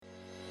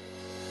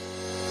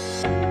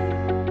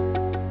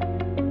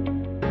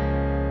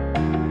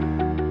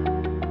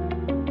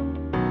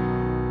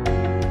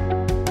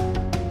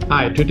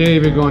Hi, today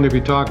we're going to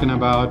be talking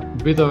about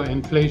whether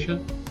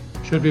inflation.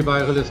 Should we buy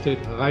real estate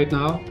right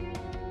now?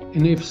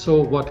 And if so,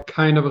 what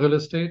kind of real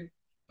estate?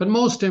 But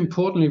most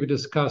importantly, we're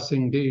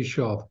discussing the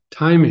issue of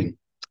timing.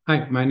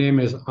 Hi, my name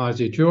is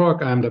Ozzie.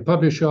 I'm the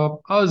publisher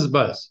of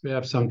ozbuzz. We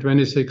have some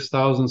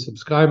 26,000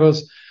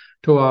 subscribers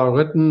to our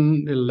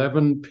written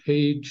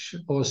 11-page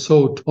or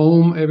so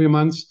tome every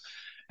month.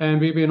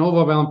 And we've been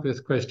overwhelmed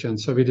with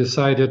questions. So we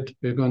decided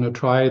we're going to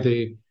try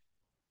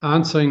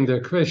answering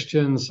the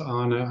questions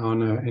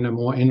in a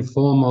more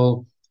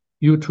informal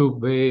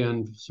YouTube way.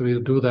 And so we'll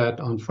do that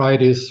on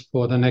Fridays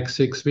for the next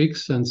 6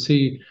 weeks and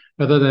see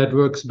whether that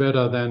works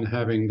better than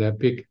having the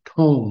big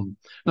tome.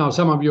 Now,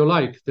 some of you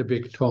like the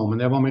big tome and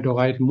they want me to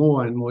write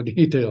more and more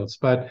details,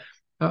 but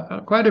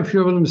quite a few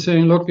of them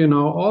saying, look,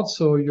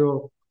 also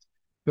your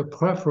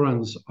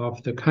preference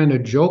of the kind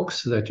of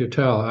jokes that you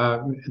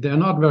tell, they're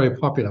not very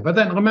popular. But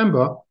then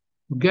remember,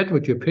 get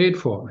what you paid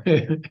for.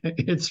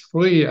 It's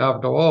free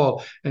after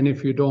all. And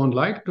if you don't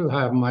like to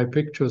have my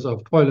pictures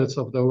of toilets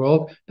of the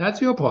world, that's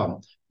your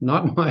problem,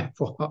 not my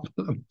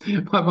problem.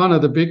 But one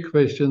of the big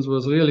questions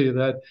was really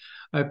that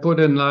I put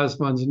in last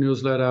month's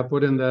newsletter, I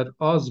put in that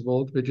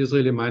Oswald, which is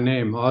really my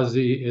name.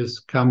 Ozzie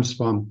comes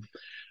from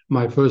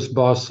my first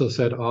boss who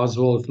said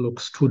Oswald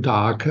looks too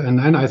dark.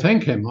 And I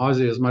thank him.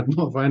 Ozzie is much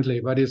more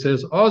friendly, but he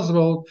says,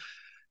 Oswald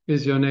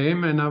is your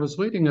name. And I was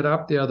reading it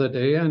up the other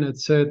day and it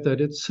said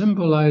that it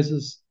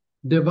symbolizes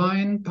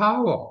divine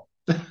power.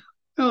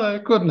 I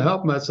couldn't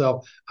help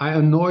myself. I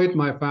annoyed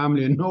my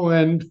family in no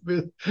end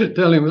with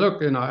telling me,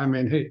 look,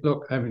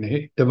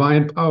 hey,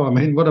 divine power. I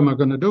mean, what am I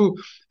going to do?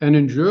 And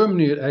in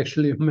Germany, it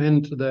actually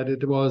meant that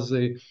it was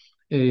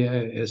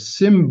a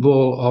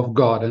symbol of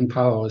God and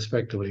power,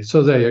 respectively.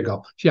 So there you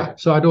go. Yeah,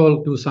 so I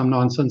don't do some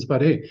nonsense,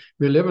 but hey,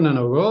 we're living in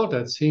a world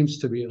that seems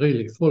to be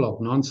really full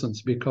of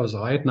nonsense because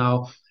right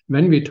now,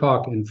 when we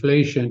talk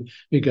inflation,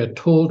 we get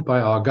told by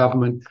our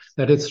government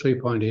that it's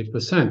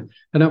 3.8%.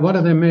 And what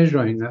are they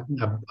measuring?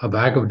 A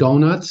bag of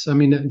donuts? I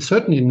mean,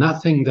 certainly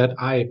nothing that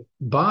I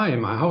buy.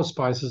 My house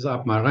price is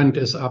up, my rent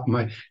is up,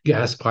 my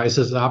gas price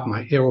is up,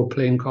 my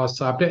aeroplane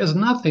costs up. There is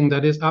nothing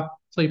that is up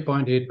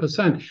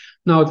 3.8%.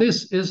 Now,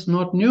 this is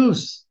not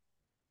news.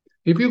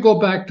 If you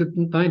go back to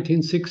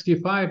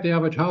 1965, the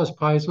average house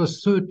price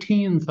was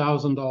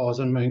 $13,000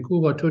 in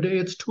Vancouver. Today,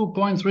 it's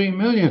 2.3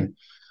 million.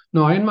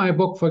 Now, in my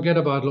book, Forget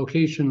About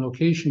Location,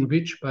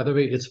 which, by the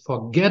way, is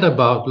Forget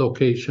About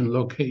Location.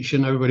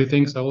 Everybody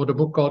thinks I wrote a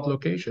book called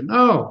Location.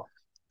 No,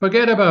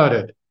 forget about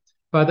it.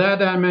 By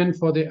that, I meant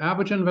for the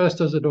average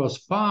investors, it was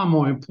far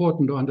more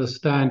important to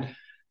understand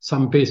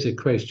some basic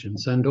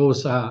questions. And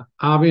those are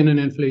we in an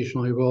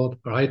inflationary world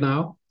right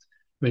now?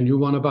 When you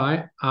want to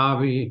buy, are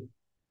we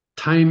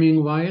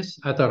timing-wise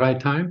at the right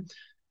time?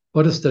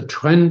 What is the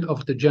trend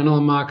of the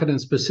general market and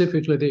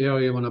specifically the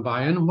area you want to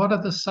buy in? What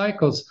are the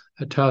cycles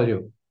I tell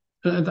you?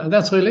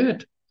 That's really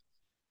it.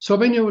 So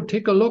when you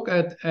take a look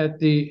at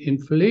the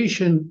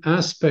inflation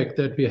aspect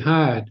that we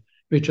had,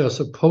 which are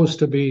supposed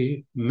to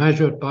be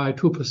measured by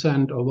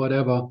 2% or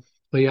whatever,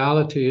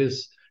 reality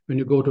is when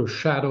you go to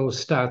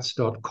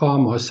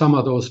shadowstats.com or some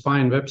of those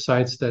fine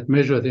websites that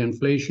measure the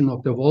inflation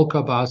of the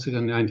Volcker basket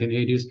in the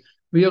 1980s,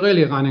 we are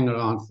really running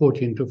around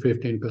 14 to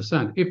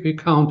 15%. If we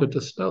counted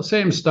the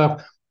same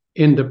stuff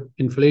in the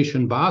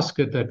inflation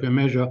basket that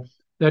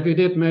we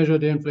did measure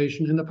the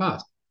inflation in the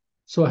past.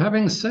 So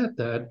having said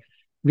that,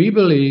 we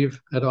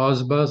believe at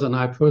ozbuzz, and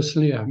I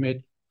personally have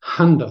made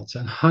hundreds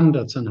and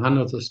hundreds and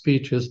hundreds of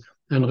speeches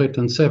and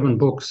written 7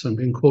 books and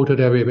been quoted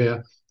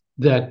everywhere,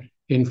 that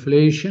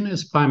inflation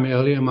is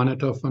primarily a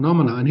monetary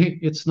phenomenon. And hey,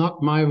 it's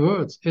not my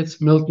words. It's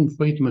Milton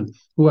Friedman,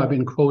 who I've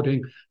been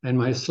quoting in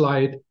my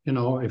slide.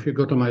 If you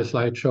go to my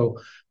slideshow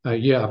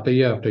year after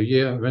year after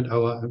year, at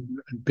our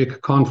big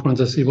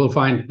conferences, you will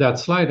find that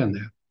slide in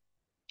there.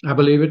 I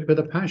believe it with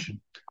a passion.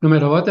 No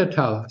matter what they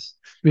tell us,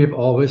 we've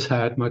always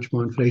had much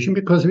more inflation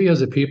because we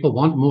as a people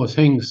want more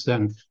things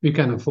than we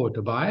can afford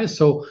to buy.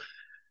 So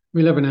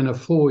we live in a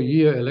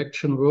 4-year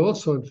election world.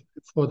 So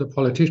for the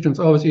politicians, it's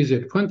always easy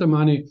to print the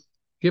money,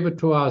 give it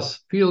to us,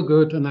 feel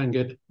good, and then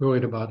get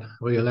worried about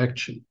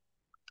re-election.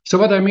 So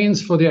what that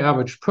means for the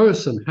average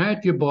person,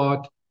 had you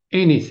bought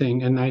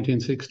anything in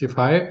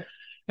 1965,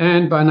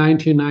 and by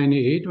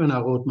 1998, when I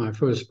wrote my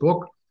first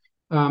book,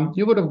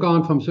 you would have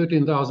gone from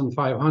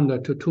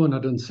 13,500 to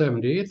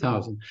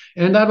 278,000.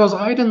 And that was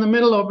right in the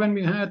middle of when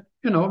we had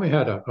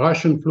a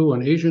Russian flu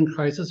and Asian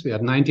crisis. We had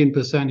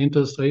 19%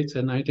 interest rates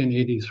in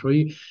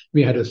 1983.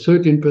 We had a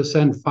 13%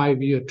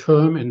 5-year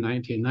term in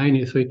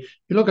 1993.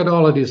 You look at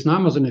all of these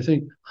numbers and you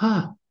think,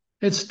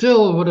 it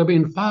still would have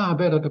been far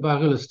better to buy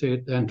real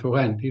estate than to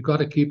rent. You've got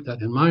to keep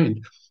that in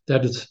mind,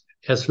 that it's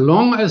as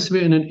long as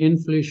we're in an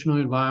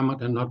inflationary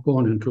environment and not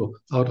going into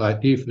outright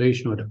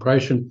deflation or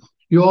depression,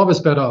 you're always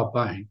better off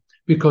buying,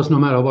 because no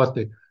matter what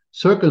the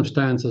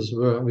circumstances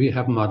were, we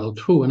have muddled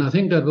through. And I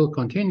think that will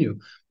continue.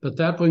 But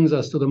that brings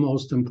us to the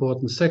most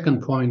important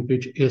second point,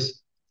 which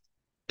is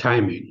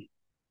timing.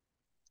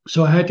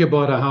 So had you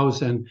bought a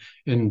house in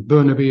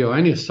Burnaby or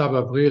any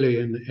suburb really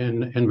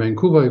in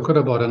Vancouver, you could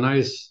have bought a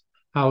nice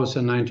house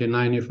in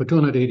 1990 for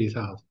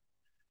 $280,000.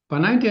 By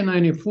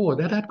 1994,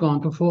 that had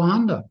gone to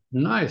 400.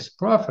 Nice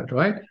profit,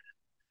 right?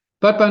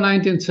 But by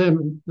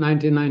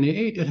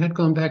 1998, it had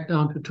gone back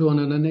down to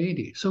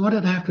 280. So what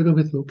did it have to do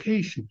with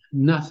location?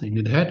 Nothing.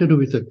 It had to do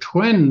with the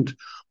trend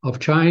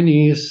of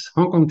Hong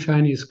Kong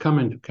Chinese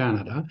coming to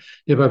Canada.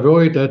 They were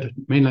worried that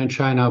mainland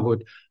China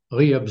would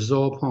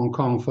reabsorb Hong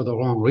Kong for the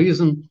wrong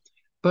reason.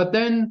 But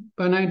then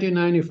by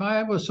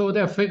 1995 or so,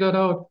 they figured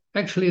out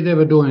actually they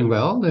were doing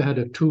well. They had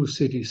a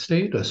two-city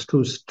state, a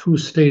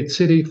two-state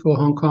city for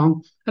Hong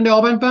Kong, and they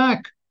all went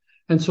back.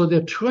 And so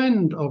the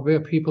trend of where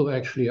people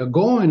actually are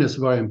going is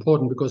very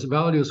important because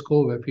values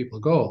go where people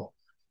go.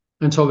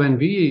 And so when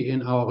we,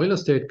 in our real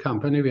estate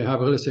company, we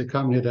have a real estate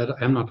company that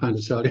I'm not trying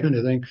to sell you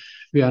anything.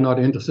 We are not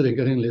interested in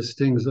getting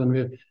listings,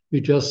 and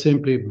we just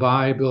simply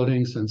buy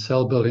buildings and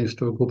sell buildings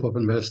to a group of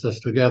investors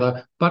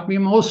together. But we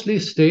mostly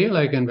stay,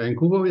 like in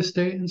Vancouver, we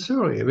stay in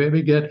Surrey, where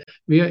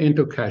we are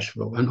into cash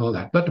flow and all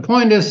that. But the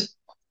point is,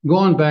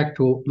 going back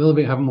to, will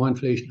we have more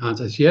inflation?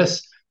 Answers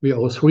yes. We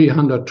owe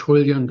 $300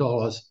 trillion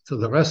to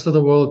the rest of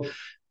the world.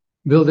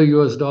 Will the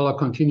US dollar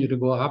continue to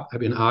go up? I've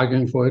been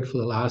arguing for it for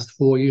the last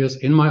 4 years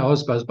in my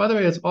ozbuzz. By the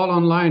way, it's all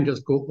online.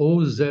 Just go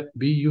ozbuzz.ca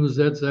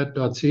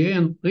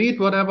and read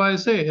whatever I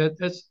say.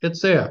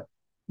 It's there.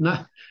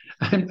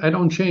 I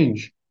don't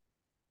change.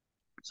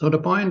 So the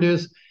point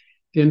is,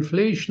 the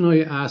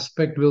inflationary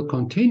aspect will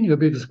continue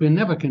because we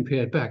never can pay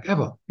it back,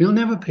 ever. We'll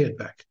never pay it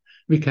back.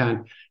 We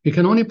can't. We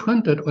can only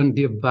print it and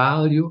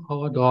devalue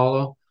our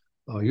dollar.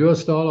 Our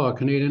US dollar or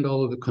Canadian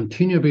dollar will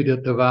continue to be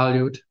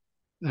devalued.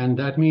 And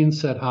that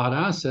means that hard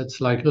assets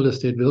like real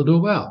estate will do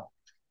well.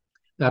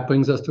 That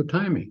brings us to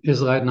timing.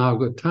 Is right now a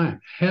good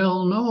time?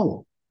 Hell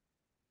no.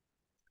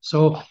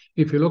 So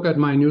if you look at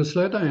my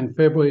newsletter in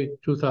February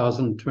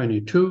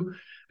 2022,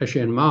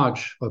 actually in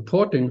March,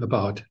 reporting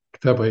about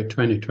February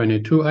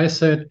 2022, I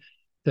said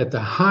that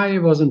the high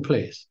was in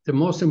place. The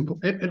most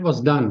important, it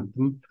was done.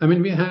 I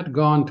mean, we had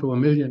gone to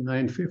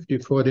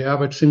 $1,950,000 for the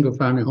average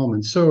single-family home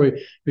in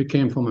Surrey. We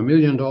came from $1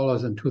 million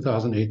in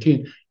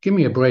 2018. Give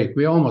me a break.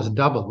 We almost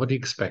doubled what he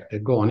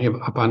expected. Going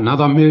up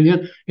another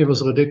million, it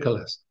was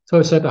ridiculous. So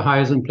I said the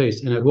high is in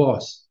place, and it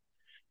was.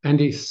 And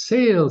the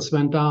sales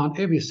went down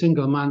every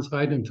single month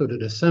right into the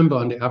December,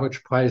 and the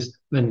average price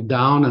went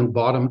down and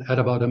bottomed at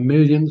about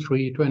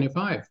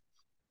 $1,325,000.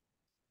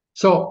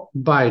 So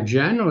by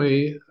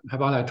January,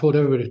 while I told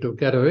everybody to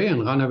get away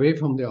and run away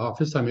from the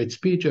office, I made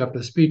speech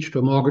after speech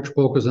to mortgage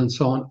brokers and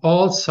so on.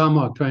 All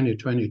summer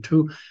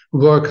 2022,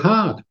 work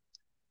hard,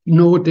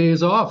 no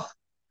days off,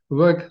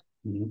 work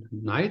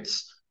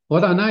nights.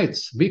 What are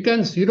nights?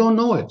 Weekends, you don't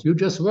know it. You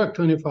just work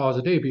 24 hours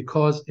a day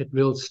because it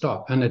will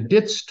stop. And it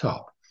did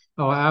stop.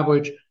 Our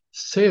average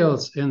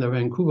sales in the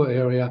Vancouver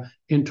area,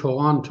 in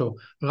Toronto,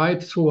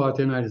 right throughout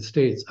the United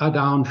States are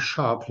down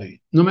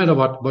sharply, no matter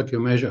what you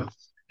measure.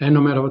 And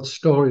no matter what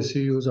stories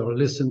you use or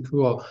listen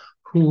to or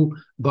who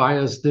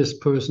bias this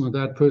person or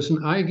that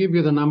person, I give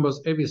you the numbers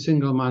every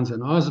single month in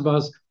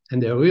ozbuzz, and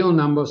they're real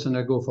numbers, and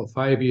I go for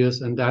 5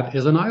 years, and that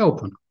is an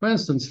eye-opener. For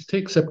instance,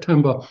 take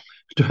September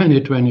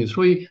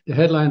 2023. The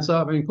headlines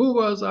are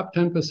Vancouver is up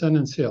 10%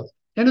 in sales.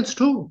 And it's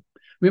true.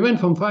 We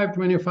went from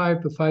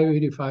 525 to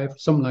 585,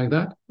 something like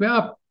that. We're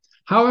up.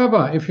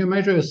 However, if you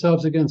measure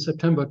yourselves against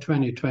September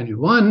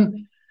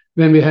 2021,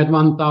 when we had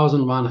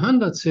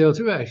 1,100 sales,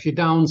 we were actually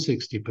down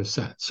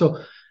 60%.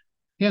 So,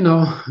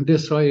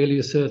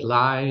 Disraeli said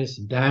lies,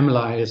 damn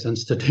lies, and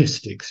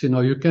statistics.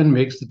 You can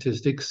make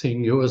statistics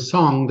sing you a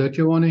song that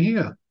you want to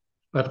hear.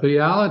 But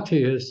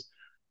reality is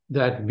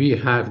that we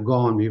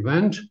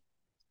went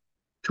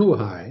too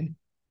high.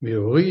 We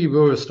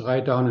reversed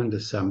right down in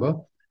December.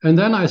 And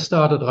then I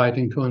started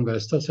writing to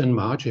investors in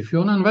March. If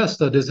you're an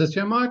investor, this is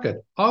your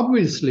market.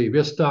 Obviously,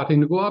 we're starting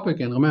to go up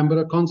again. Remember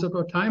the concept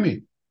of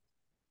timing.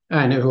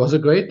 And it was a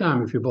great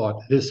time if you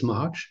bought this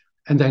March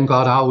and then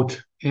got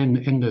out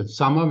in the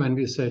summer when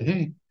we said,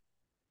 hey,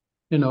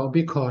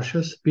 be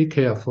cautious, be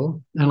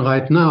careful. And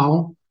right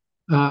now,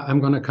 I'm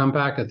going to come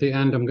back at the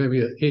end. I'm going to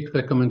give you 8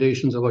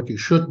 recommendations of what you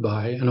should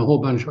buy and a whole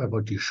bunch of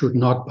what you should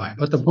not buy.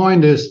 But the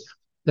point is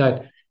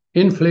that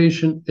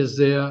inflation is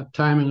there.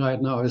 Timing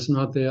right now is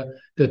not there.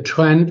 The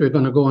trend, we're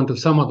going to go into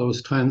some of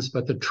those trends,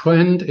 but the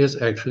trend is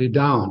actually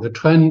down. The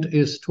trend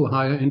is to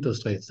higher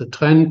interest rates. The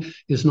trend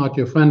is not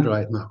your friend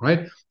right now,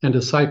 right? And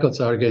the cycles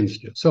are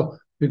against you. So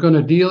we're going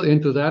to deal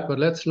into that, but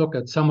let's look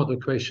at some of the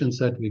questions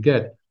that we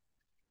get.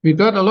 We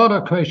got a lot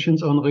of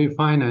questions on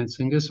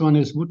refinancing. This one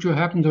is, would you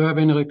happen to have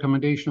any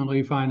recommendation on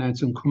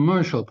refinancing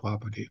commercial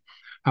property?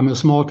 I'm a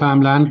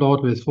small-time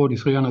landlord with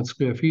 4,300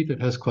 square feet.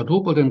 It has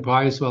quadrupled in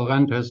price while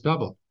rent has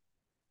doubled.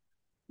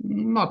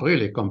 Not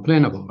really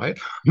complainable, right?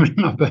 I mean,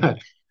 not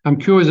bad. I'm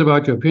curious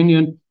about your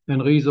opinion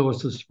and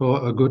resources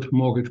for a good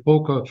mortgage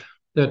broker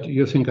that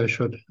you think I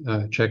should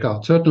check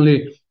out.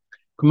 Certainly,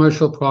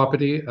 commercial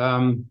property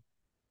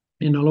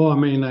in the Lower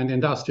Mainland,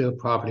 industrial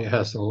property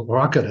has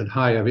rocketed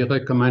higher. We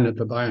recommended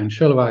to buy in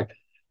Chilliwack.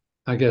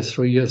 I guess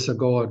 3 years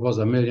ago it was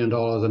 $1 million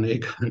an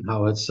acre, and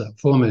now it's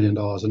 $4 million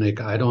an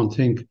acre. I don't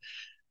think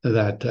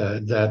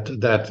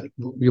that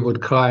you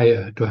would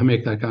cry to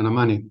make that kind of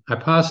money. I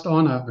passed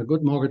on a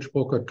good mortgage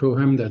broker to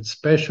him that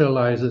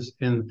specializes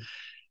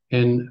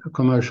in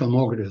commercial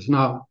mortgages.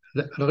 Now,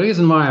 the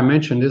reason why I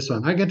mentioned this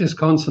one, I get this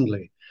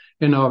constantly.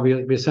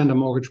 We send a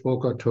mortgage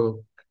broker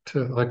to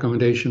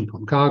recommendation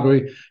from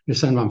Calgary. We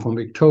send one from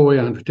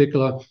Victoria in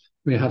particular.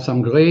 We have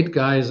some great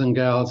guys and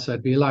gals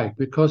that we like,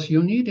 because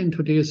you need in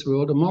today's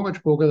world a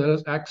mortgage broker that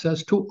has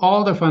access to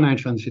all the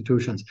financial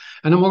institutions.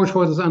 And a mortgage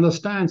broker that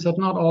understands that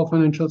not all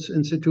financial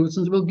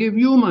institutions will give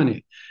you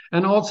money.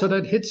 And also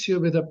that hits you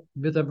with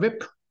a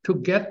whip to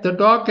get the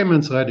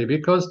documents ready,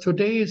 because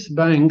today's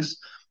banks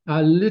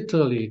are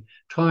literally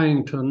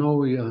trying to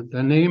know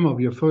the name of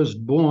your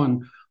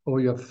firstborn or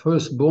your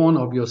firstborn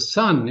of your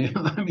son.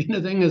 I mean,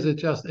 the thing is,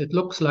 it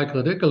looks like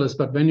ridiculous,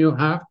 but when you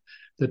have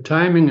the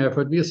timing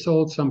effort, we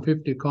sold some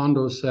 50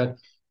 condos that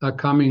are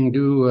coming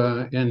due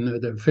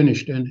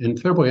finished in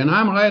February. And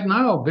I'm right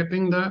now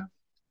whipping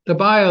the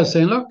buyers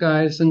saying, look,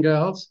 guys and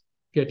girls,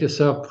 get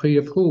yourself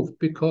pre-approved,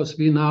 because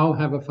we now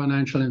have a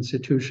financial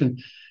institution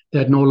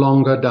that no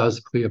longer does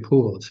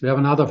pre-approvals. We have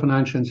another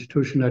financial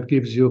institution that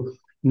gives you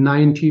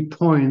 90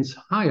 points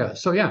higher.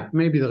 So yeah,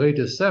 maybe the rate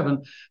is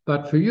 7,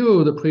 but for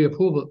you, the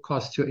pre-approval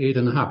costs you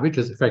 8.5, which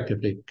is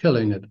effectively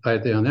killing it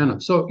right there and then.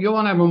 So you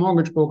want to have a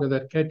mortgage broker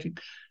that can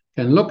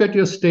look at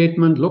your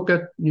statement, look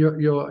at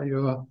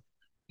your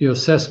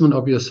assessment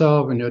of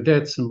yourself and your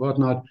debts and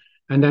whatnot,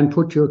 and then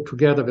put you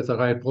together with the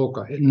right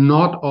broker.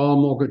 Not all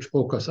mortgage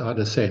brokers are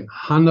the same.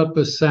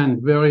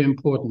 100% very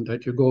important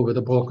that you go with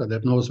a broker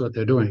that knows what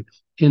they're doing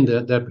in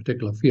that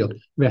particular field.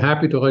 We're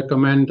happy to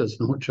recommend.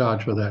 There's no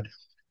charge for that.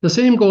 The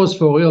same goes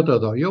for a realtor,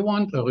 though. You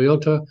want a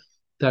realtor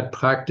that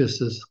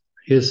practices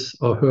his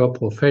or her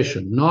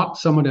profession, not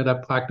somebody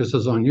that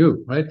practices on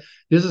you, right?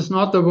 This is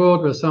not the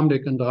world where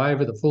somebody can drive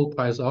with a full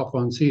price offer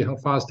and see how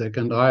fast they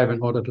can drive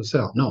in order to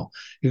sell. No,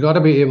 you got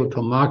to be able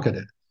to market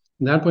it.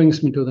 And that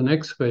brings me to the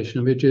next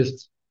question, which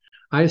is,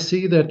 I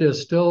see that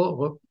there's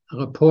still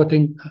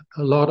reporting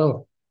a lot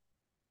of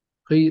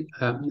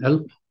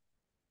that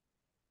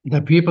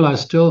people are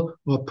still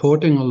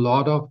reporting a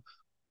lot of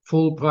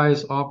full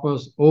price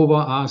offers, over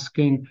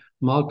asking,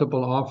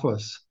 multiple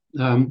offers.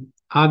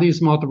 Are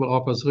these multiple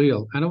offers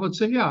real? And I would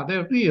say, yeah,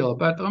 they're real.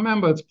 But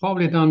remember, it's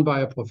probably done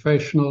by a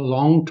professional,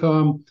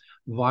 long-term,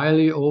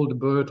 wily old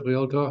bird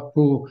realtor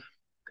who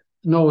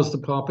knows the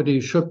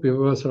property should be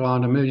worth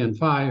around $1.5 million.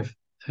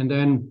 And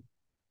then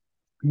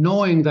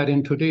knowing that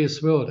in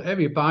today's world,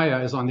 every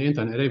buyer is on the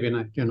internet every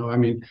night. I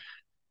mean,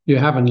 you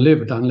haven't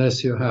lived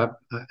unless you have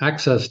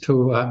access to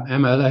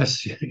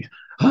MLS.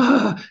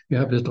 You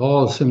have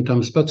withdrawal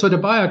symptoms. But so the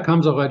buyer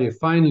comes already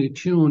finely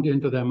tuned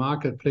into their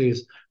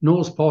marketplace,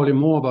 knows probably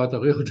more about the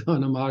realtor in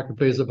the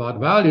marketplace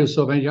about value.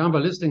 So when your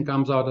listing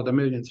comes out at $1.3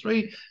 million,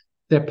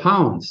 they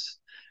pounce.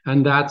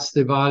 And that's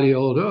the value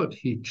old earth.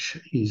 He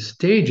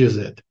stages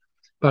it.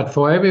 But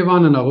for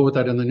everyone, and I wrote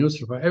that in the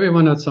newspaper,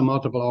 everyone that's a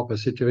multiple offer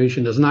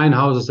situation, there's 9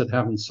 houses that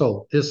haven't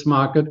sold. This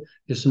market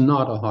is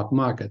not a hot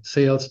market.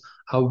 Sales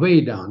are way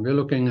down. We're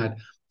looking at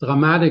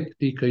dramatic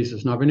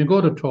decreases. Now, when you go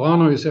to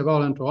Toronto, you say,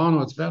 well, in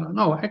Toronto, it's better.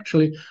 No,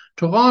 actually,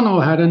 Toronto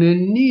had an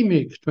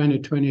anemic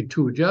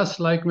 2022, just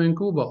like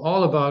Vancouver,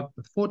 all about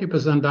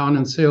 40% down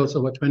in sales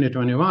over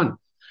 2021.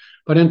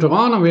 But in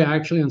Toronto, we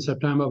actually in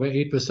September were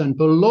 8%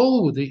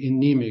 below the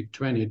anemic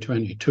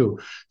 2022.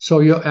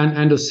 So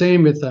and the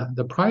same with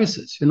the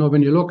prices.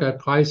 When you look at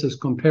prices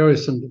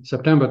comparison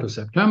September to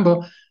September,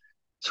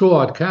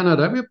 throughout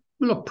Canada, we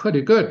look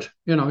pretty good.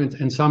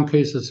 In some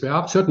cases we're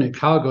up. Certainly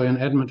Calgary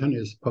and Edmonton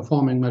is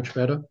performing much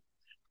better.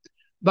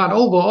 But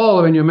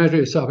overall, when you measure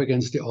yourself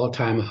against the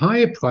all-time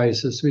high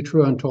prices, which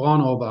were in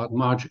Toronto about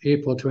March,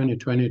 April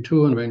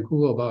 2022, and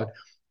Vancouver about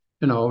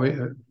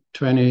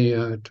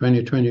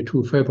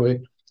 2022 February,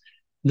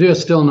 they're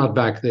still not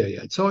back there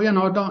yet. So,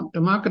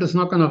 the market is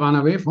not going to run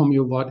away from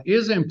you. What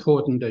is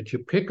important that you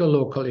pick a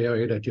local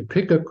area, that you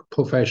pick a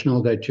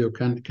professional that you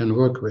can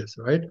work with,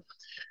 right?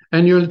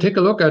 And you'll take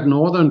a look at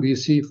Northern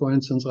BC, for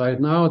instance,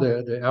 right now,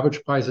 the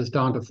average price is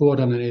down to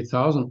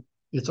 $408,000.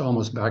 It's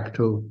almost back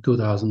to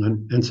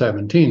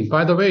 2017.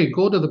 By the way,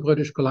 go to the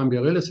British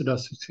Columbia Real Estate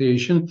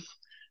Association.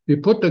 We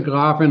put the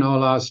graph in our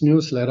last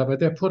newsletter, but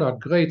they put out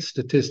great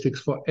statistics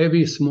for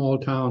every small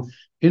town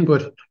in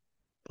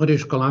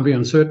British Columbia,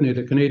 and certainly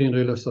the Canadian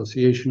Real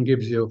Association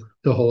gives you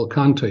the whole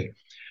country.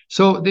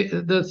 So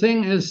the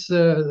thing is,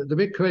 the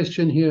big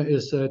question here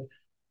is that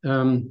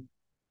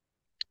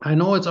I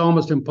know it's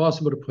almost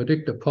impossible to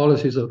predict the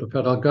policies of the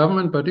federal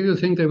government, but do you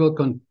think they will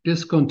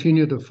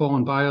discontinue the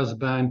foreign buyers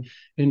ban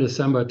in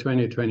December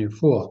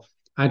 2024?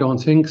 I don't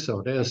think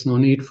so. There's no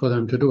need for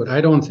them to do it.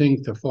 I don't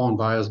think the foreign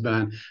buyers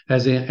ban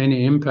has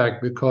any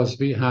impact, because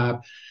we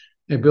have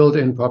a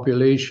built-in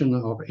population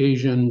of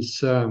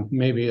Asians,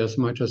 maybe as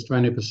much as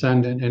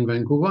 20% in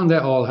Vancouver, and they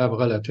all have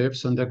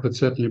relatives, and they could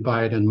certainly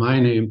buy it in my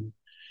name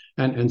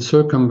and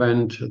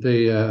circumvent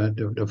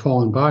the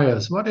foreign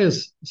buyers. What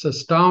is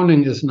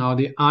astounding is now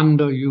the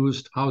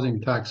underused housing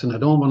tax, and I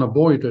don't want to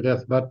bore you to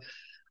death, but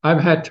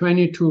I've had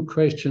 22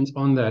 questions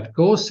on that.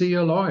 Go see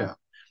a lawyer.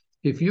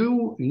 If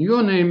your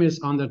name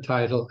is on the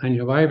title and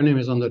your wife's name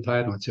is on the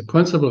title, it's a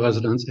principal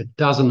residence, it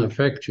doesn't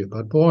affect you.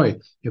 But boy,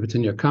 if it's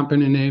in your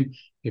company name,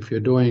 if you're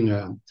doing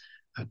a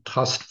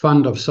trust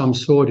fund of some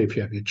sort, if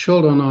you have your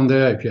children on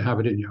there, if you have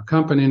it in your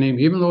company name,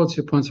 even though it's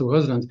your principal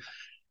residence,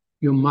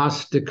 you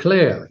must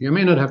declare. You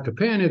may not have to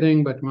pay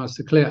anything, but you must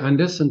declare. And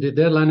the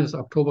deadline is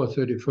October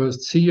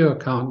 31st. See your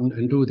accountant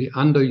and do the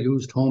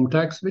underused home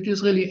tax, which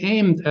is really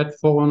aimed at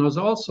foreigners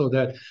also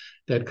that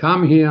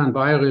come here and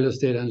buy real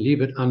estate and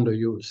leave it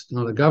underused.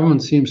 Now, the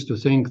government seems to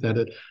think that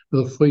it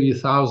will free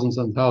thousands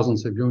and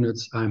thousands of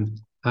units. I'm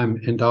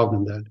in doubt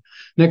on that.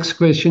 Next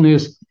question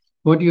is,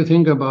 what do you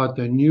think about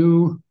what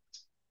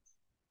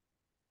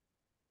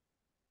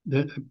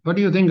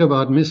do you think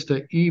about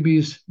Mr.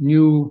 Eby's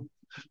new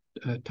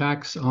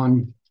tax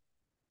on,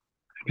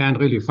 I can't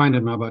really find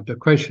it now, but the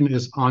question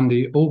is on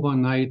the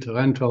overnight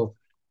rental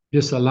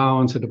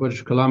disallowance that the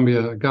British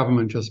Columbia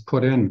government just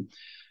put in.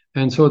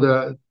 And so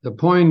the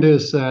point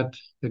is that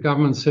the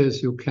government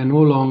says you can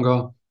no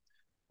longer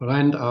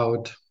rent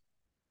out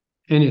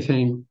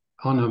anything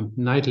on a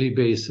nightly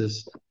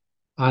basis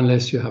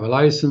unless you have a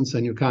license,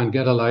 and you can't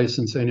get a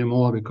license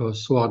anymore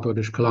because throughout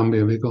British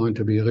Columbia, we're going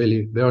to be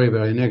really very,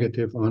 very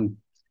negative on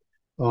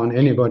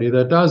anybody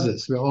that does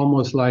this. We're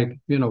almost like,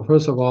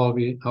 first of all,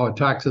 our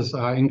taxes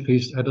are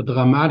increased at a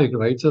dramatic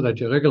rate so that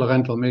your regular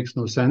rental makes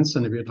no sense.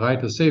 And if you try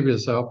to save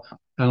yourself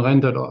and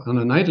rent it on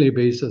a nightly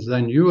basis,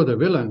 then you're the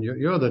villain.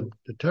 You're the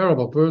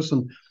terrible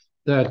person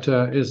that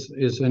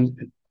is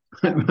in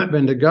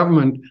when the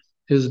government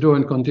is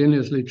doing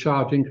continuously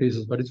charge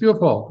increases, but it's your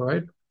fault,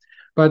 right?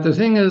 But the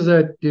thing is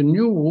that the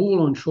new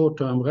rule on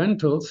short-term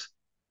rentals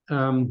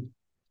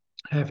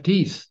have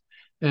teeth.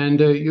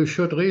 And you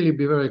should really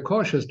be very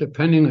cautious,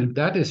 depending if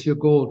that is your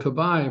goal to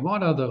buy.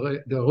 What are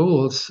the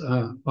rules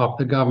of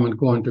the government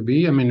going to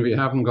be? I mean, we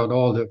haven't got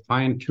all the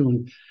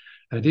fine-tuned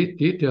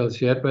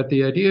details yet, but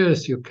the idea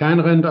is you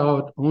can rent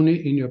out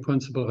only in your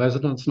principal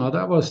residence. Now,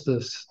 that was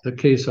the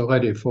case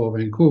already for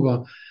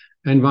Vancouver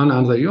and one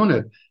other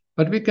unit.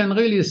 But we can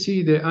really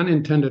see the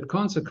unintended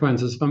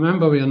consequences.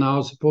 Remember, we are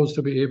now supposed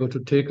to be able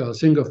to take our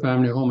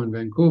single-family home in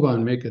Vancouver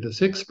and make it a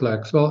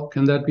sixplex. Well,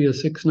 can that be a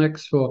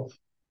sixplex for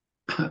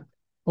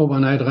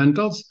overnight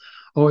rentals,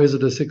 or is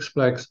it a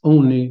sixplex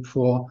only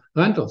for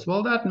rentals?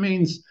 Well, that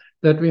means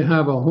that we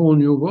have a whole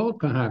new world,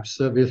 perhaps,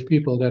 with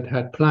people that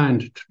had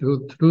planned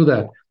to do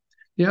that.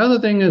 The other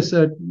thing is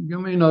that you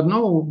may not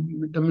know,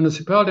 the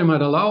municipality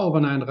might allow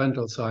overnight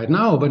rentals right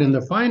now, but in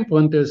the fine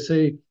print, they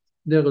say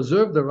they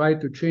reserve the right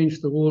to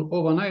change the rule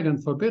overnight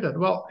and forbid it.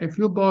 Well, if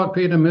you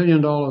paid $1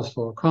 million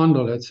for a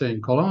condo, let's say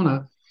in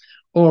Kelowna,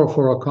 or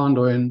for a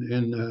condo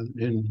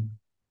in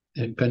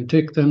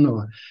Penticton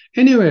or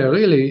anywhere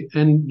really,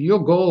 and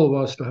your goal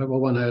was to have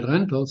overnight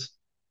rentals,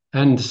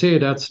 and say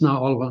that's now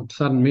all of a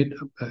sudden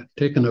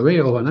taken away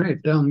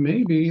overnight, then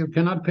maybe you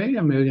cannot pay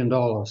 $1 million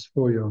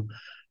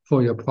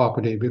for your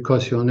property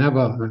because you'll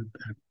never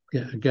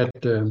get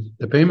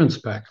the payments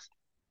back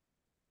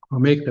or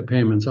make the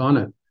payments on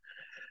it.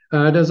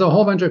 There's a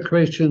whole bunch of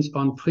questions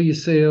on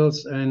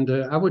pre-sales, and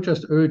I would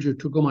just urge you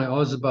to go my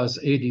Ozbuzz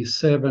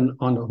 87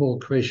 on the whole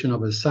question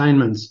of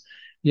assignments.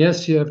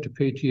 Yes, you have to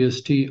pay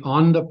GST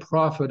on the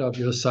profit of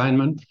your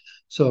assignment.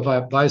 So if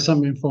I buy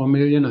something for $1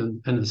 million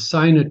and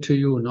assign it to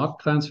you, not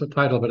transfer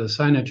title, but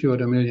assign it to you at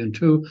 $1.2 million,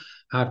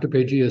 I have to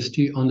pay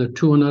GST on the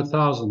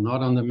 $200,000,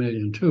 not on the $1.2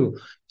 million.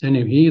 And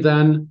if you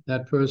then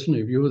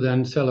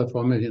sell it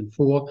for $1.4 million,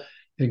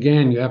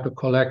 again, you have to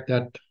collect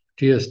that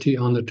GST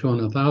on the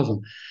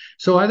 $200,000.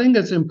 So I think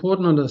it's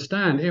important to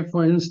understand if,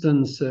 for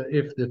instance,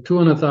 if the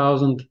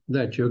 $200,000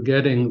 that you're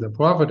getting the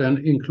profit and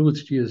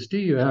includes GST,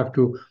 you have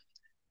to,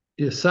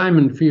 the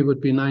assignment fee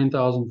would be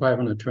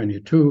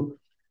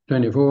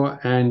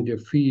 $9,522.24, and your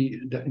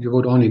fee, you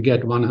would only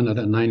get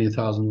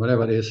 $190,000,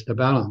 whatever it is, the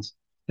balance.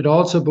 It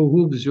also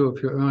behooves you,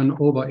 if you earn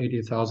over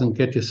 $80,000,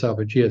 get yourself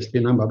a GST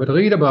number. But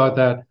read about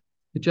that.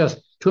 It's just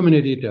too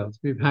many details.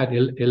 We've had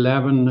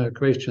 11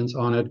 questions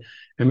on it,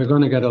 and we're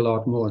going to get a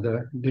lot more.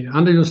 The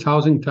underused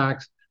housing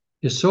tax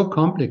is so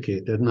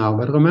complicated now.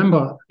 But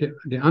remember,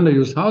 the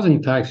underused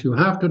housing tax, you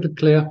have to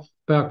declare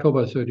by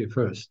October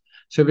 31st.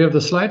 So if you have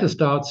the slightest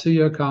doubt, see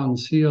your accountant,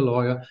 see your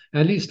lawyer,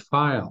 at least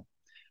file,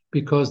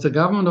 because the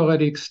government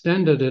already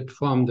extended it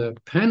from the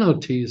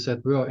penalties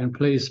that were in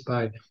place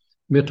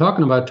we're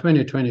talking about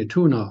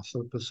 2022 now.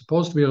 So it was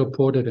supposed to be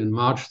reported in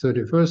March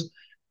 31st.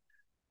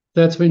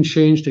 That's been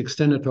changed,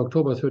 extended to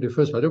October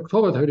 31st. But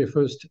October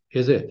 31st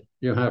is it.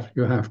 You have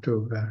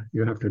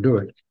to do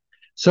it.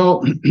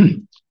 So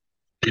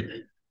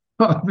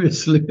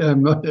obviously,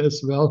 I'm not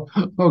as well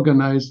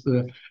organized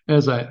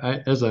as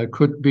I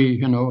could be,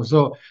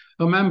 So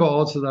remember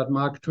also that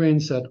Mark Twain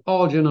said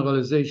all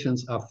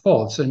generalizations are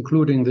false,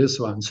 including this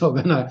one. So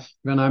when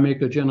I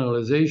make a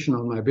generalization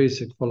on my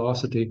basic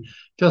philosophy,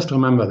 just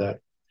remember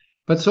that.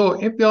 But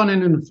so if you're in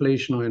an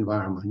inflationary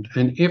environment,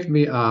 and if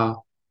we are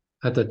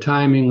at the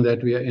timing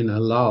that we are in a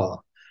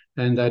lull,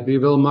 and that we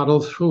will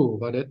muddle through,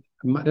 but it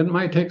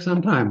might take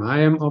some time. I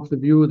am of the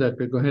view that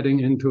we're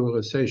heading into a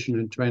recession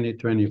in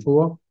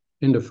 2024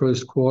 in the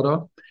first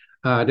quarter.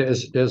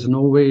 There's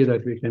no way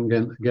that we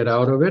can get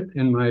out of it,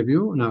 in my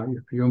view. Now,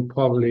 you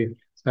probably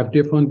have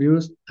different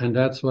views, and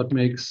that's what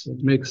makes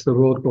the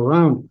world go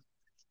round.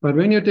 But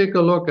when you take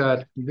a look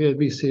at where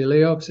we see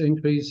layoffs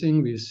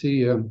increasing, we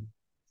see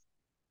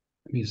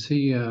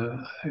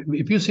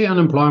if you see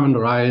unemployment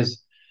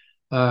rise,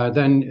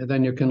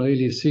 then you can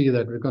really see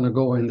that we're going to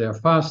go in there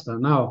faster.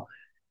 Now,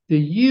 the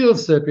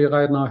yields that we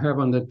right now have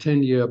on the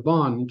 10-year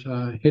bond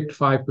hit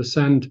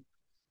 5%.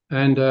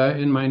 And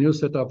in my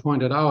newsletter, I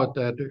pointed out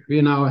that we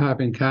now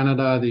have in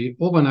Canada the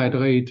overnight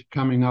rate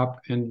coming up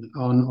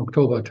on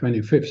October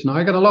 25th. Now,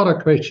 I got a lot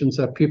of questions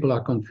that people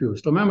are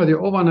confused. Remember, the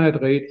overnight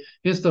rate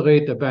is the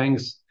rate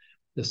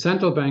the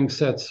central bank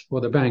sets for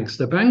the banks.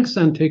 The banks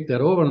then take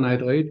that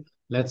overnight rate,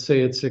 let's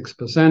say it's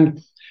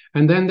 6%,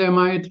 and then they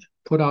might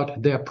put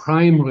out their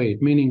prime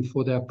rate, meaning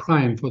for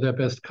their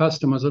best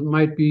customers, it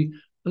might be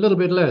a little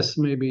bit less,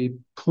 maybe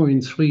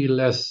 0.3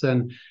 less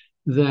than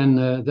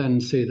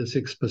say the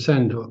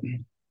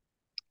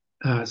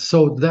 6%.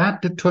 So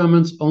that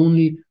determines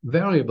only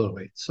variable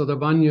rates. So the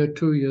 1 year,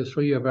 2 year,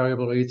 3 year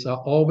variable rates are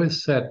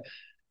always set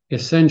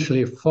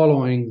essentially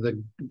following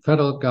the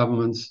federal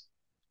government's,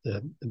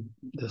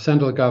 the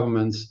central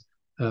government's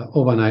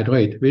overnight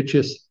rate, which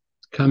is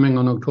coming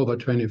on October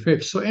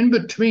 25th. So in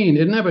between,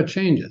 it never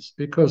changes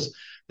because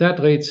that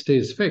rate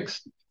stays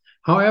fixed.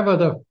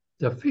 However,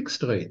 the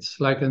fixed rates,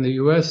 like in the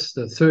US,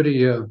 the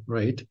 30-year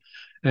rate,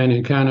 and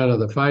in Canada,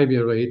 the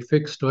 5-year rate,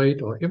 fixed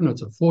rate, or even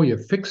it's a 4-year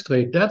fixed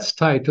rate, that's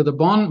tied to the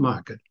bond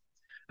market.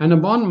 And the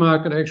bond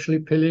market actually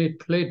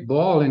played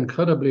ball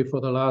incredibly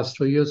for the last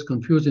 3 years,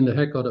 confusing the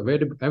heck out of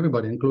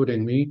everybody,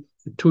 including me.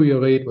 The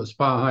 2-year rate was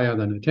far higher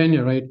than the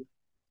 10-year rate.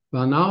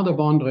 Well, now the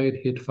bond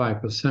rate hit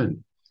 5%.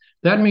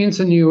 That means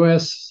in the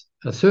US,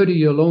 a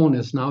 30-year loan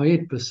is now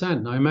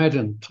 8%. Now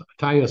imagine,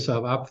 tie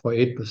yourself up for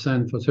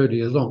 8% for 30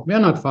 years loan. We're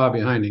not far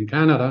behind in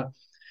Canada.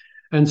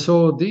 And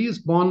so these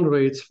bond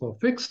rates for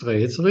fixed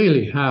rates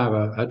really have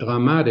a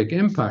dramatic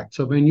impact.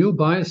 So when you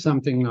buy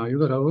something now,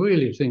 you've got to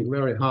really think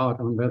very hard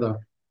on whether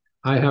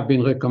I have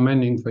been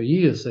recommending for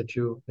years that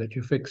you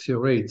fix your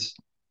rates.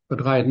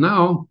 But right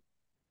now,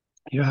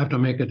 you have to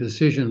make a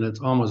decision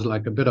that's almost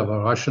like a bit of a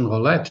Russian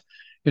roulette,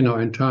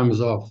 in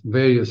terms of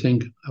where you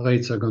think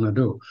rates are going to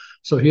do.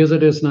 So here's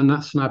it is in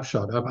a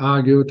snapshot. I've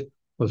argued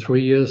for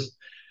 3 years,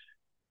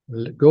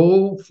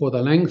 go for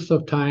the length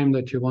of time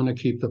that you want to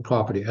keep the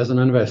property as an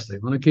investor.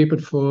 You want to keep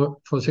it for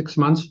 6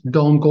 months,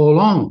 don't go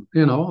long,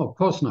 of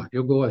course not.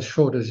 You go as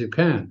short as you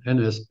can and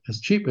as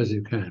cheap as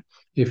you can.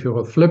 If you're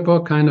a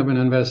flipper kind of an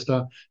investor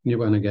and you're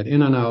going to get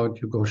in and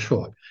out, you go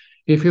short.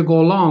 If you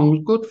go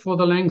long, good for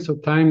the length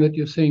of time that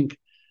you think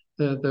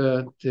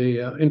the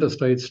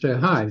interest rates stay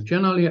high.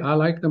 Generally, I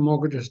like the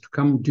mortgages to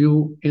come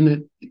due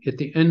at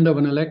the end of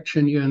an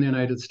election year in the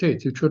United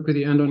States. It should be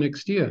the end of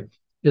next year.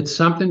 It's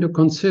something to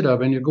consider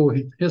when you go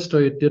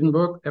history. It didn't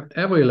work at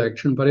every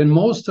election, but in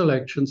most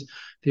elections,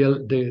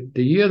 the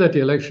year that the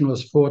election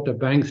was fought, the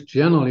banks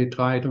generally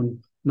try to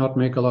not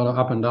make a lot of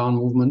up and down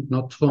movement,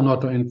 not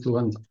to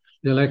influence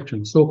the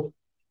election. So,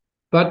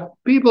 but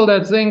people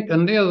that think,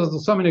 and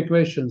there's so many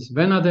questions,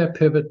 when are they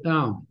pivot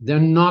down? They're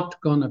not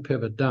going to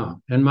pivot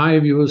down. In my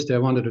view, they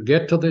wanted to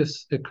get to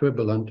this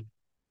equivalent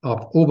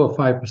of over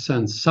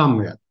 5%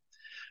 somewhere.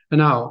 And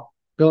now,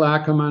 Bill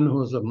Ackerman,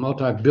 who's a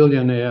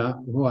multi-billionaire,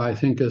 who I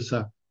think is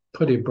a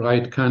pretty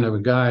bright kind of a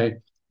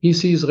guy, he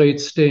sees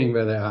rates staying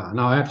where they are.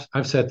 Now,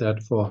 I've said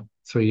that for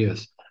 3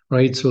 years.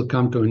 Rates will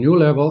come to a new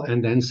level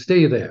and then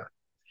stay there.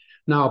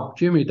 Now,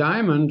 Jimmy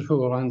Dimon,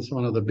 who runs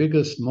one of the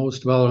biggest,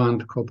 most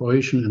well-run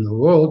corporations in the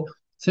world,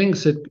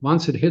 thinks that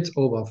once it hits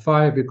over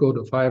 5, we go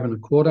to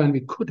 5.25, and we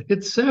could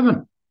hit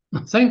 7.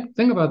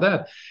 Think about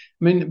that. I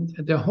mean,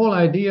 the whole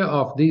idea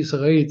of these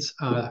rates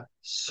are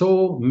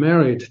so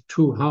married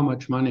to how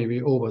much money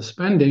we're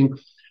overspending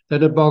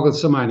that it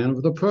boggles the mind. And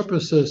for the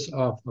purposes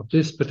of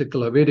this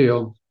particular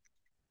video,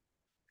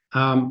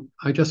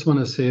 I just want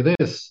to say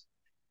this,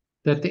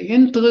 that the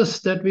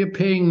interest that we're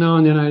paying now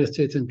in the United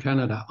States and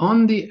Canada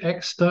on the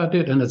extra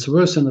debt, and it's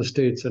worse in the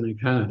States than in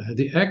Canada,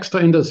 the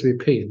extra interest we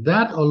pay,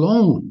 that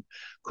alone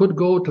could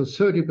go to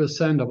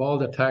 30% of all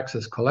the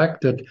taxes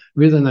collected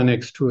within the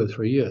next 2 or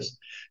 3 years.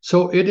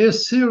 So it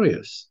is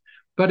serious,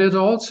 but it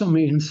also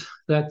means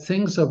that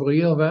things of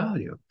real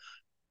value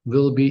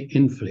will be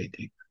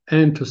inflating.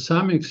 And to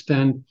some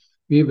extent,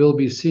 we will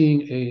be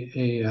seeing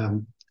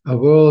a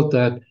world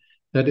that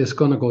is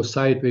going to go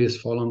sideways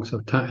for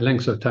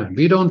lengths of time.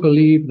 We don't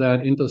believe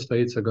that interest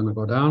rates are going to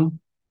go down.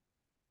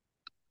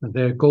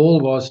 Their goal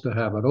was to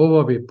have it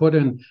over. We put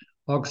in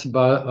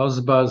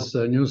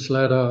ozbuzz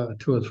newsletter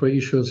 2 or 3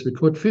 issues. We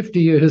put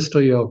 50-year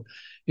history of,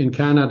 in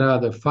Canada,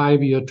 the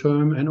 5-year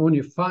term, and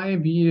only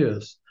 5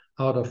 years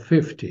out of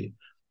 50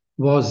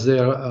 was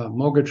their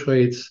mortgage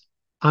rates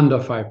under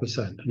 5%.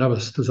 And that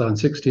was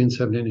 2016,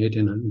 17,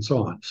 18, and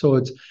so on. So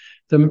it's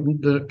the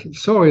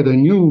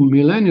new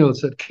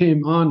millennials that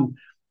came on,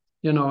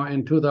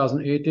 in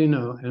 2018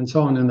 and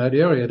so on in that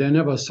area, they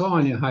never saw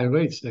any high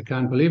rates. They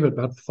can't believe it.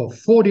 But for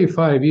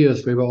 45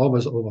 years, we were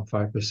always over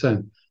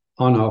 5%.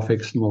 on our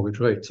fixed mortgage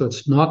rate. So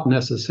it's not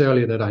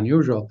necessarily that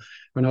unusual.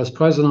 When I was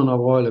president of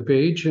Royal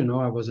LePage,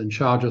 I was in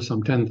charge of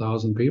some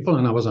 10,000 people,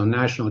 and I was on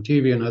national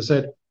TV, and I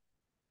said,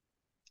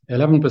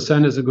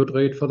 11% is a good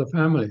rate for the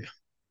family.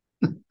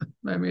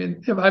 I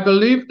mean, if I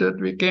believed it,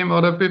 we came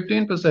out of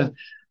 15%.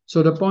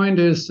 So the point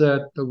is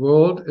that the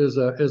world is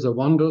a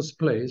wondrous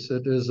place.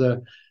 It is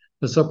a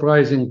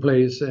surprising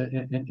place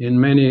in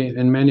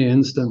many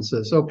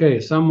instances. Okay,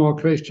 some more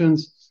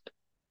questions.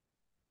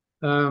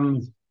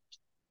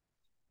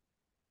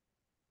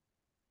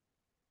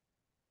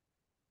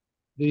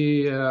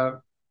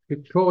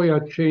 Victoria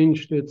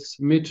changed its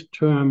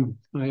midterm.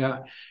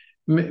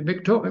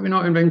 Victoria,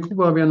 in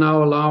Vancouver, we are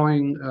now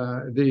allowing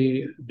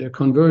the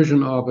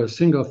conversion of a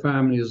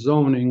single-family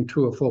zoning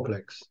to a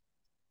fourplex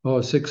or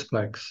a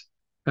sixplex,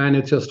 and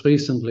it's just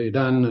recently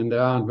done, and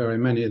there aren't very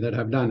many that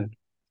have done it.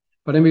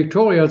 But in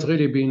Victoria, it's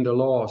really been the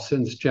law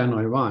since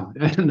January 1.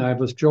 And I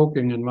was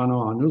joking in one of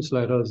our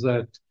newsletters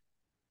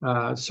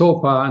that so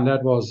far, and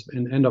that was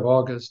in end of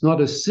August,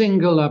 not a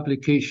single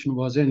application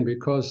was in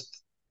because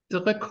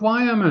the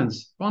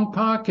requirements on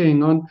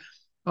parking,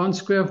 on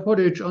square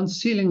footage, on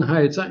ceiling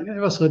heights, it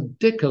was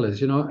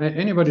ridiculous.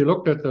 Anybody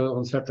looked at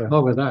and said, the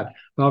hell with that.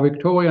 Well,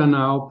 Victoria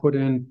now put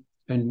in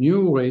a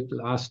new rate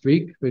last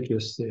week, which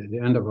is the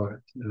end of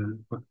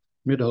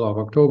middle of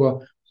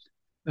October.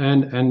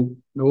 And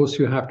those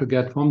you have to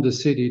get from the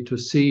city to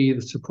see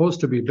it's supposed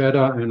to be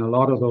better. And a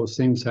lot of those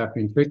things have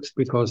been fixed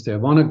because they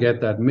want to get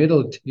that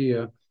middle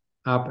tier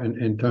up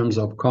in terms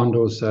of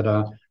condos that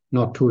are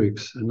not too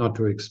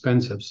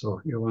expensive. So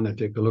you want to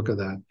take a look at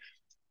that.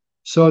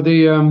 So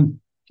the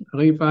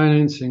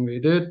refinancing we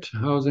did,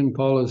 housing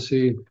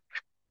policy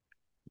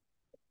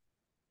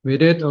we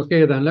did.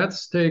 Okay, then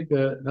let's take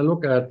a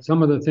look at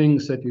some of the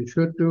things that you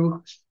should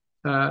do.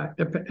 I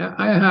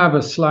have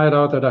a slide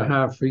out that I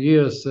have for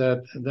years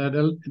that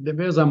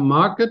there's a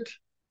market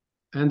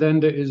and then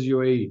there is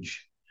your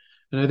age.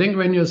 And I think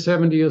when you're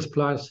 70 years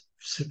plus,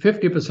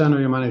 50% of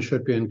your money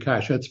should be in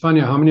cash. It's funny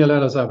how many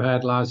letters I've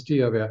had last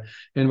year where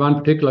in one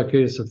particular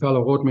case, a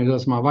fellow wrote me,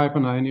 this, my wife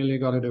and I nearly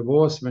got a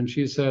divorce when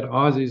she said,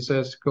 Ozzie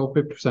says, go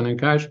 50% in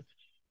cash.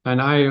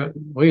 And I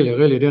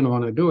really didn't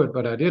want to do it,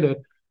 but I did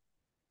it.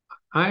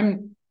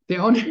 The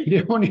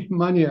only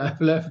money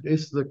I've left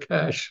is the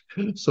cash.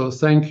 So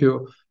thank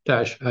you,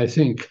 Tash, I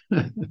think.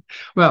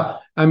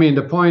 Well, I mean,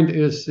 the point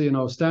is,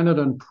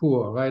 Standard &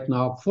 Poor right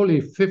now,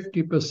 fully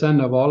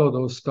 50% of all of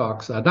those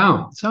stocks are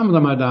down. Some of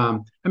them are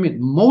down. I mean,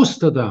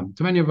 most of them,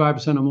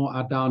 25% or more,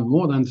 are down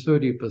more than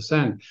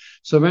 30%.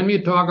 So when we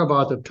talk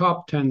about the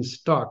top 10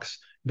 stocks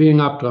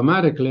being up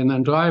dramatically and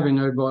then driving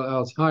everybody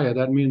else higher,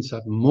 that means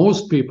that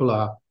most people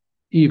are,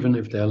 even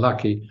if they're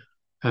lucky,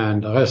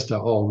 and the rest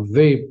are all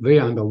way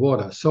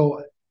underwater.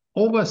 So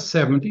over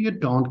 70, you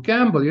don't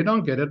gamble, you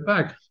don't get it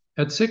back.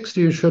 At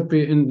 60, you should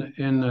be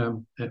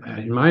in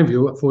my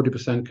view,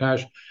 40%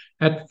 cash.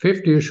 At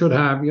 50, you should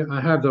have,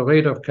 I have the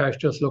rate of cash,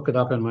 just look it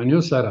up in my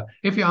newsletter.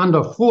 If you're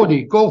under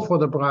 40, go for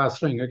the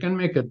brass ring, you can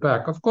make it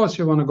back. Of course,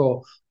 you want to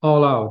go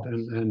all out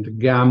and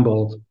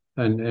gamble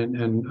and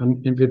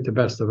with the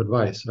best of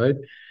advice, right?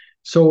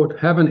 So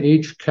have an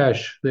age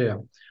cash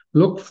there.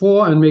 Look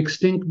for and make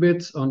stink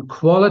bids on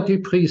quality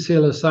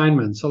pre-sale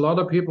assignments. A lot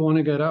of people want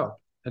to get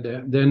out.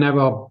 They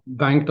never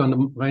banked on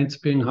the rates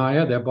being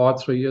higher. They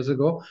bought 3 years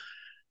ago.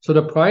 So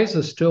the price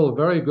is still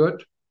very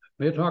good.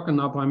 We're talking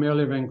now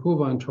primarily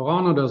Vancouver and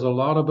Toronto. There's a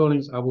lot of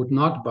buildings I would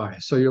not buy.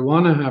 So you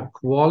want to have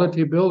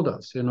quality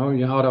builders.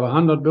 You're out of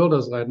 100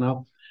 builders right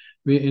now.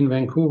 In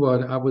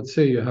Vancouver, I would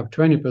say you have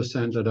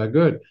 20% that are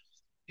good.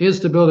 Is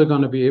the builder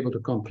going to be able to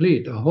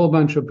complete? A whole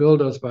bunch of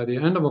builders by the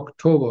end of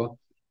October,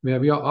 where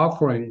we are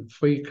offering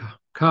free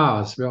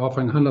cars, we're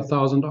offering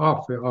 100,000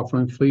 off, we're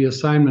offering free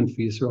assignment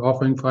fees, we're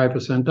offering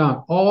 5%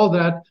 down. All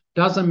that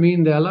doesn't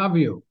mean they love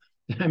you.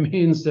 That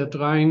means they're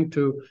trying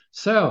to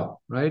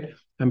sell, right?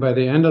 And by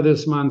the end of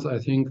this month, I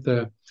think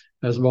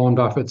as Warren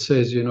Buffett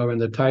says, when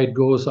the tide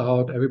goes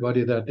out,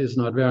 everybody that is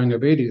not wearing a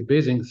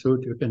bathing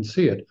suit, you can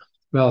see it.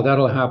 Well,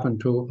 that'll happen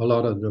to a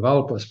lot of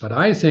developers. But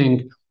I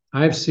think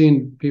I've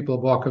seen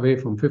people walk away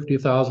from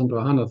 $50,000 to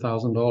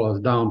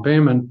 $100,000 down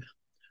payment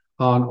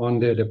on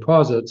their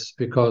deposits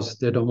because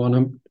they don't want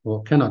them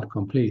or cannot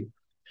complete.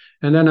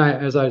 And then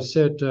as I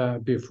said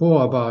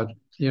before about,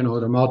 the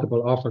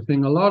multiple offer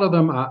thing, a lot of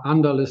them are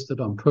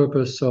underlisted on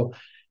purpose. So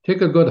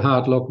take a good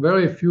hard look.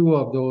 Very few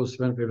of those,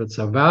 if it's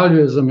a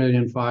value is $1.5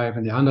 million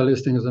and the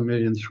underlisting is $1.3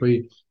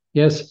 million,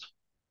 yes,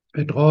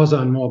 it draws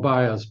on more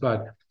buyers,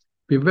 but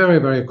be very,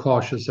 very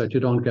cautious that you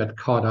don't get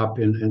caught up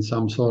in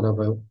some sort of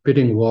a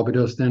bidding war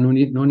because there's no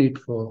need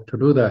to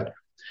do that.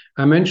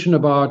 I mentioned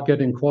about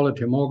getting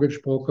quality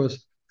mortgage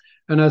brokers.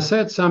 And I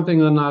said something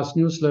in the last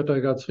newsletter. I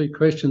got 3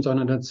 questions on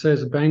it that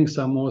says banks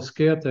are more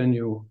scared than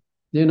you.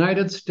 The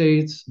United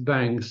States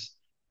banks,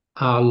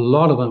 a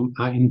lot of them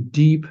are in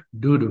deep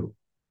doo-doo.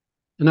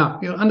 Now,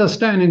 you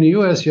understand in the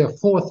US, you have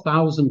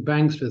 4,000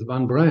 banks with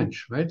one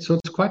branch, right? So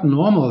it's quite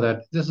normal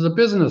that this is a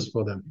business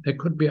for them. They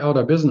could be out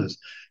of business.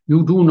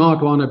 You do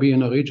not want to be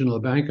in a regional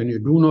bank and you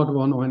do not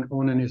want to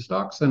own any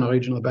stocks in a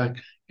regional bank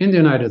in the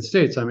United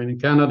States. I mean, in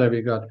Canada,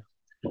 we got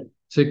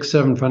 6,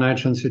 7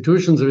 financial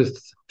institutions with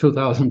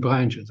 2,000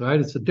 branches, right?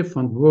 It's a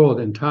different world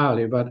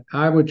entirely. But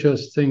I would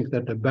just think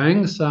that the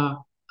banks are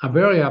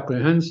very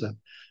apprehensive.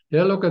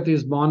 They look at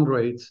these bond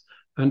rates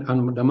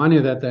and the money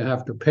that they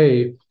have to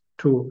pay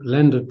to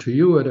lend it to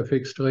you at a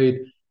fixed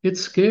rate.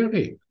 It's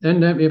scary.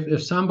 And then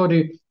if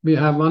somebody, we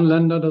have one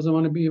lender doesn't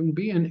want to even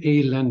be in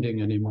A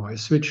lending anymore. I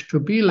switched to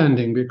B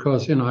lending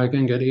because, I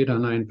can get 8 or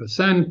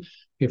 9%.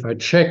 If I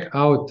check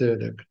out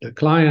the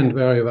client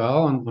very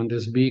well on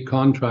this B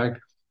contract,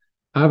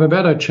 I have a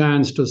better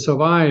chance to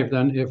survive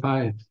than if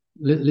I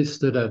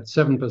listed at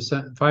 7%,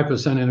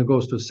 5%, and it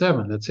goes to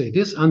 7. Let's say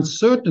this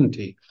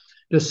uncertainty,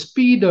 the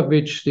speed at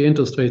which the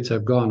interest rates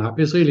have gone up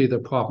is really the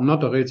problem,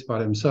 not the rates by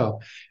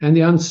themselves. And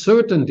the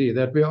uncertainty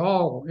that we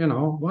all,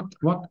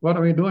 what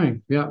are we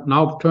doing? We are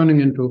now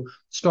turning into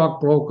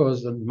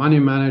stockbrokers and money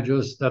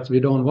managers that we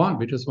don't want.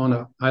 We just want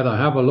to either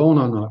have a loan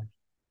or not.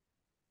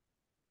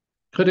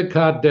 Credit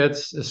card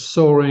debts is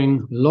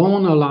soaring.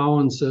 Loan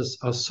allowances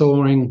are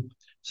soaring.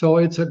 So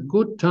it's a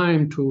good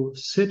time to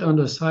sit on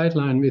the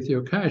sideline with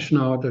your cash.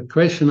 Now, the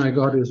question I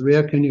got is,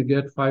 where can you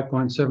get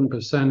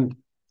 5.7%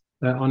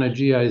 on a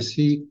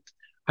GIC?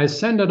 I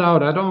send it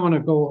out. I don't want to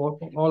go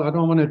all. I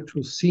don't want it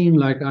to seem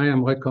like I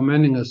am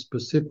recommending a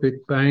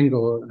specific bank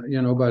or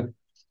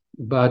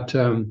but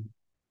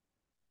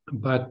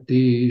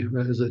the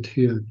where is it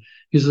here?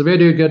 He says, where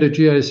do you get a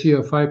GIC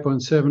of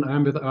 5.7?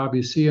 I'm with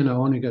RBC and I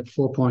only get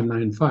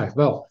 4.95.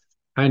 Well,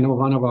 I know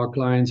one of our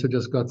clients who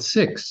just got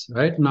 6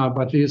 right now,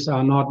 but these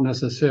are not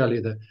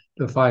necessarily the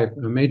 5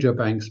 major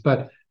banks.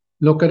 But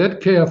look at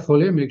it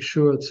carefully, make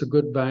sure it's a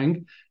good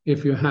bank.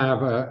 If you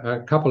have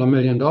a couple of $1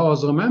 million,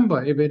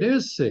 remember, if it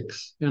is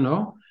 6,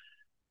 you're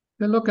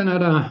looking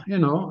at a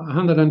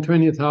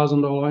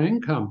 $120,000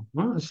 income.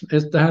 Well,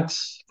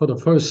 that's for the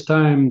first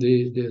time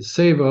the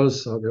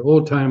savers or the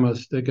old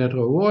timers, they get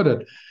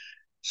rewarded.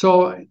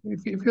 So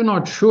if you're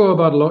not sure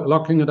about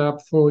locking it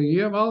up for a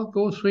year, well,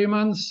 go 3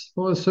 months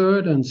for a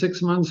third and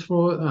 6 months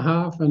for a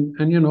half,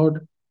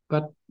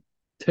 but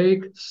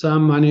take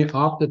some money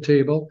off the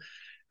table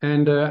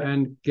and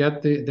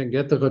get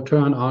the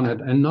return on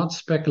it, and not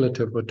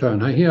speculative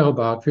return. I hear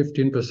about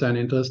 15%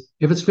 interest.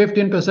 If it's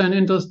 15%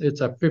 interest, it's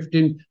a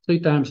 3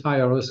 times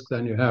higher risk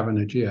than you have in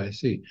a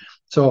GIC.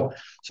 So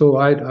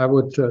I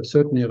would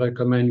certainly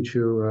recommend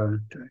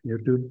you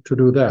to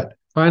do that.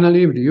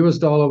 Finally, the US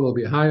dollar will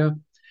be higher.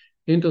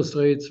 Interest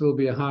rates will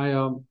be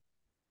higher.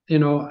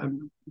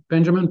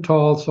 Benjamin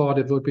Toll thought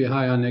it would be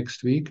higher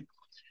next week.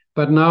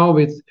 But now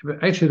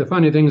actually the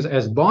funny thing is,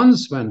 as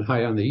bonds went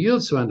higher and the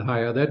yields went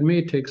higher, that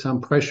may take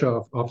some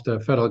pressure off the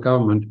federal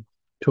government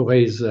to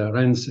raise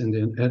rents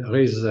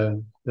raise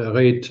the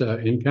rate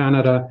in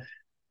Canada.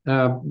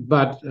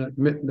 But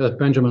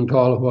Benjamin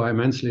Toll, who I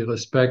immensely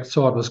respect,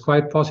 thought it was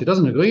quite possible. He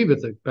doesn't agree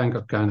with the Bank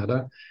of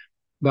Canada,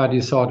 but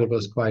he thought it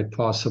was quite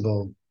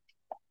possible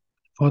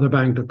for the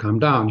bank to come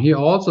down. He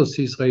also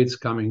sees rates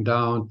coming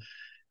down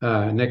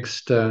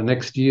next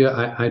year.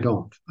 I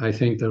don't. I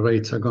think the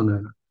rates are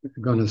gonna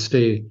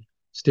stay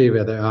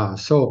where they are.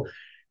 So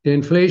the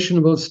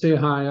inflation will stay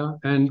higher,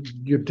 and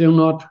you do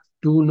not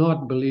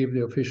believe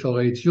the official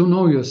rates. You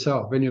know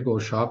yourself when you go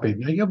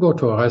shopping. You go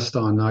to a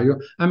restaurant now.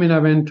 I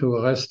went to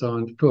a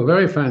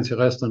very fancy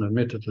restaurant,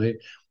 admittedly,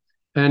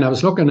 and I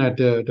was looking at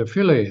the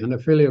fillet, and the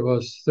fillet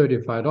was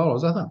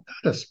 $35. I thought,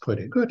 that's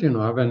pretty good.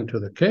 I went to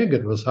the keg,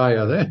 it was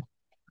higher there.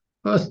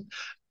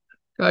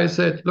 Guy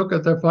said, look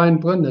at the fine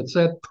print. It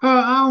said per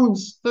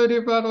ounce,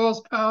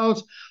 $35 per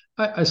ounce.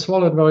 I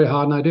swallowed very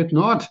hard, and I did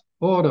not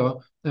order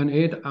an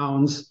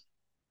 8-ounce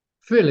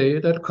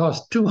fillet that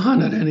cost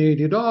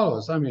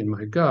 $280. I mean,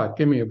 my God,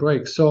 give me a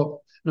break.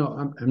 So,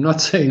 no, I'm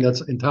not saying that's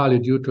entirely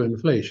due to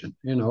inflation,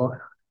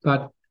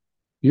 but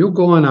you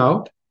going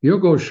out, you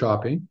go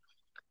shopping.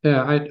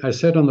 I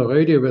said on the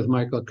radio with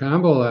Michael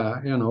Campbell,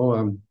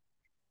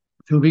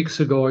 2 weeks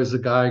ago, as the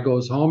guy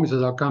goes home, he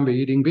says, I'll come be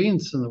eating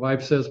beans. And the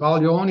wife says,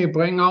 well, you only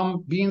bring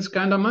home beans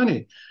kind of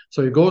money.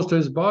 So he goes to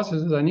his boss, he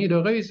says, I need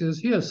a raise. He says,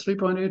 here's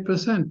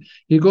 3.8%.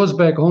 He goes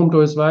back home to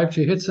his wife,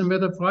 she hits him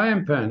with a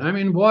frying pan. I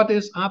mean, what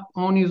is up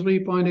only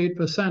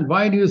 3.8%?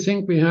 Why do you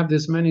think we have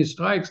this many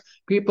strikes?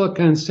 People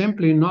can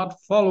simply not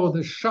follow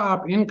the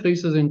sharp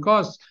increases in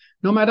costs,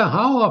 no matter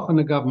how often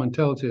the government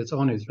tells you it's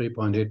only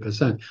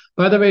 3.8%.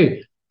 By the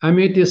way, I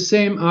made the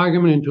same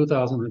argument in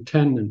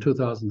 2010 and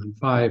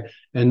 2005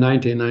 and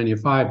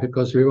 1995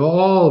 because we were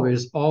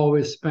always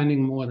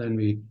spending more than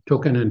we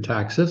took in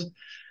taxes.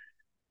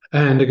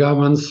 And the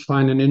governments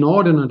find an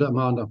inordinate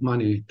amount of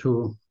money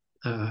to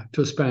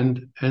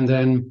spend and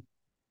then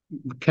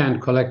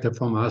can't collect it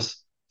from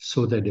us.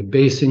 So they're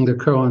debasing the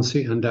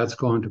currency, and that's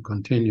going to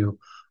continue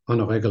on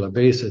a regular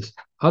basis.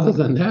 Other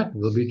than that,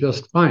 we'll be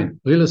just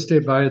fine. Real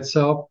estate by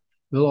itself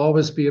will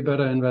always be a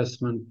better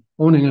investment.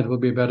 Owning it will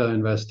be better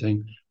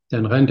investing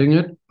than renting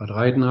it. But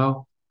right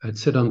now, I'd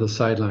sit on the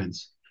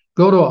sidelines.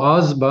 Go to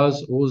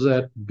ozbuzz,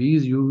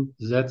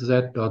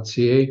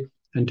 ozbuzz.ca,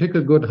 and take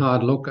a good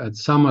hard look at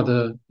some of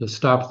the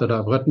stuff that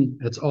I've written.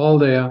 It's all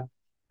there,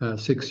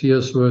 6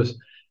 years worth.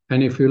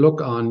 And if you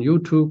look on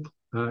YouTube,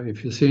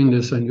 If you're seeing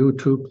this on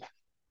YouTube,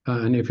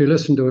 and if you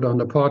listen to it on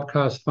the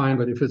podcast, fine.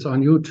 But if it's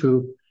on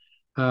YouTube,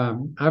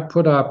 I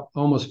put up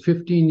almost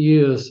 15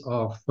 years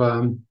of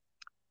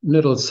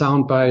little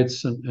sound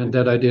bites, and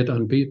that I did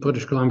on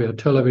British Columbia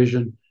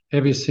television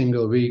every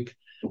single week.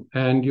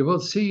 And you will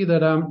see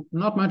that I'm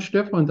not much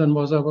different than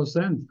what I was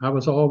then. I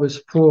was always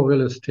pro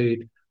real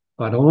estate,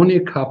 but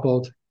only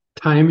coupled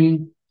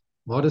timing.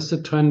 What is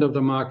the trend of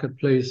the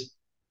marketplace?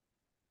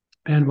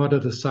 And what are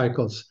the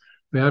cycles?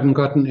 We haven't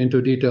gotten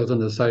into details on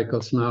the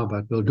cycles now,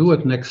 but we'll do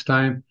it next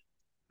time.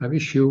 I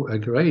wish you a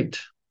great,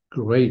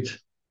 great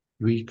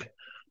week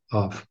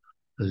of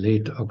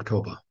late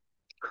October.